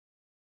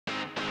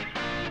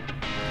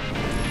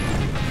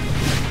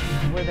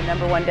We're the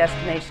 #1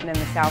 destination in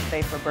the South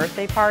Bay for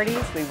birthday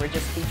parties. We were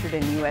just featured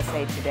in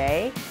USA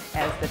Today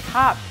as the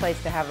top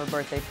place to have a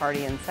birthday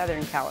party in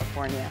Southern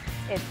California.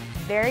 It's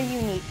very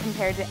unique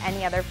compared to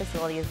any other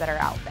facilities that are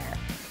out there.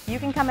 You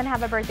can come and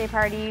have a birthday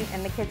party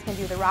and the kids can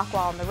do the rock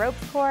wall and the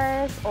ropes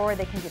course, or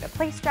they can do the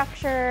play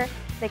structure,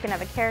 they can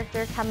have a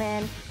character come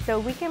in.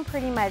 So we can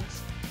pretty much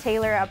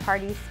tailor a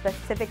party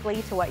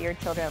specifically to what your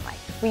children like.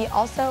 We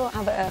also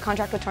have a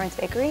contract with Torrance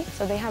Bakery,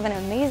 so they have an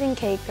amazing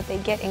cake that they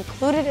get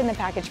included in the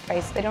package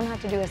price. They don't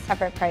have to do a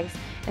separate price,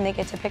 and they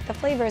get to pick the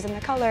flavors and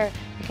the color.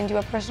 You can do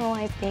a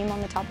personalized theme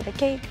on the top of the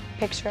cake,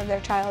 picture of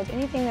their child,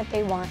 anything that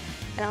they want.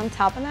 And on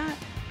top of that,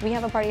 we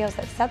have a party house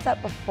that sets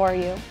up before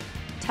you,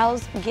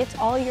 gets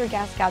all your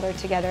guests gathered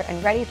together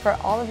and ready for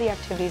all of the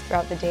activities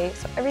throughout the day,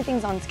 so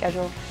everything's on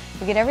schedule.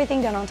 We get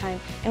everything done on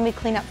time, and we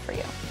clean up for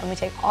you. And we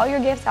take all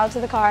your gifts out to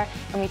the car,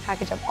 and we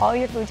package up all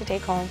your food to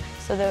take home,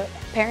 so the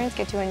parents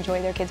get to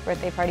enjoy their kids'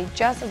 birthday party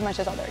just as much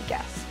as other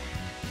guests.